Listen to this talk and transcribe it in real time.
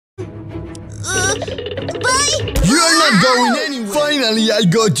Bye! You're not going anywhere! Finally, I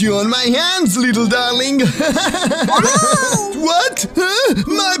got you on my hands, little darling! What? Huh?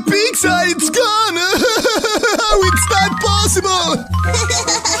 My pizza, it's gone! How is that possible?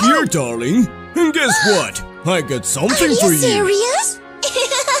 Here, darling. And guess what? I got something for you. Serious?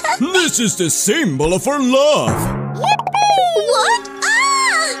 This is the symbol of our love. What?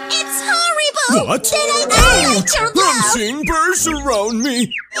 Ah! It's horrible! What? Then I hate your I'm love! seeing birds around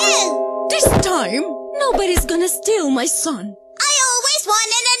me. This time, nobody's gonna steal my son. I always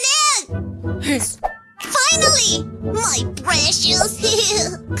wanted an egg! Yes. Finally! My precious!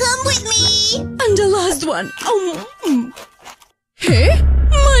 Come with me! And the last one. Hey?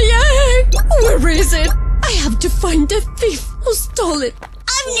 My egg! Where is it? I have to find the thief who stole it.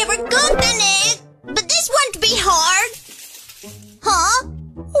 I've never got an egg! But this won't be hard! Huh?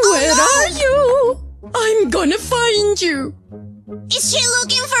 Where are you? I'm gonna find you. Is she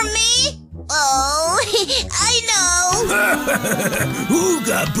looking for me? Oh, I know!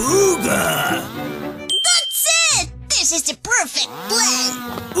 Ooga booga! That's it! This is the perfect plan!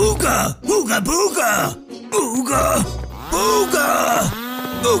 Ooga! Ooga booga! Ooga! Booga!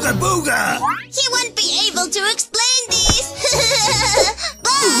 Ooga booga! He won't be able to explain this!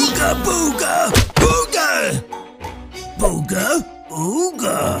 Bye! Ooga booga! Booga! Booga!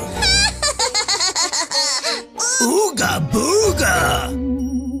 Ooga! Ooga booga!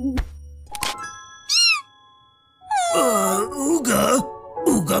 Ooga!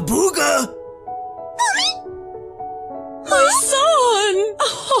 Ooga booga! My son!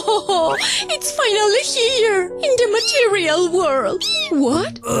 Oh, it's finally here in the material world.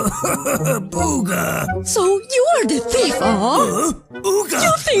 What? Booga! So you are the thief, huh? Ooga!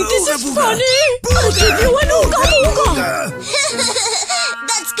 You think this Ooga is booga! funny? I'll give you an ooga booga!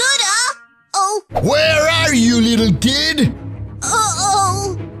 That's good, huh? Oh, Where are you, little kid?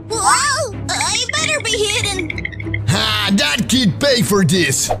 oh. Wow, I better be hidden. Ha! That kid pay for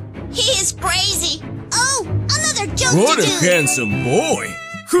this! He is crazy. Oh, another joke What to a do. handsome boy!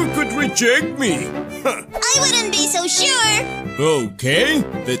 Who could reject me? I wouldn't be so sure. Okay,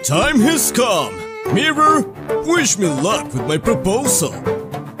 the time has come. Mirror, wish me luck with my proposal.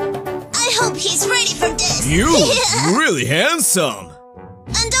 I hope he's ready for this. You look really handsome.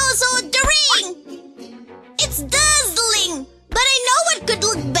 And also the ring. It's dazzling. But I know what could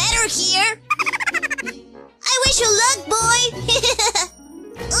look better here. I wish you luck, boy.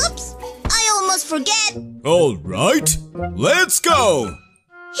 Oops, I almost forget. All right, let's go.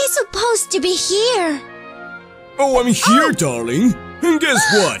 He's supposed to be here. Oh, I'm here, darling. And guess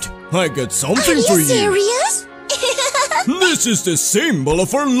what? I got something Are for you serious? This is the symbol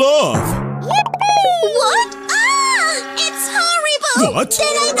of our love. What? Ah! It's horrible! What?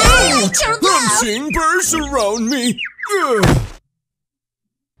 Then I hate your I'm love! seeing birds around me. Ugh.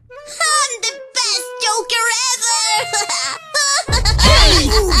 I'm the best joker ever!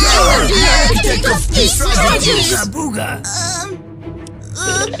 Take off this Ooga booga.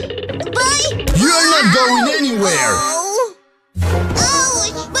 Bye! You're not going anywhere!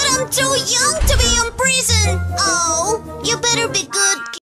 Oh, but I'm too young to be in prison! Oh, you better be good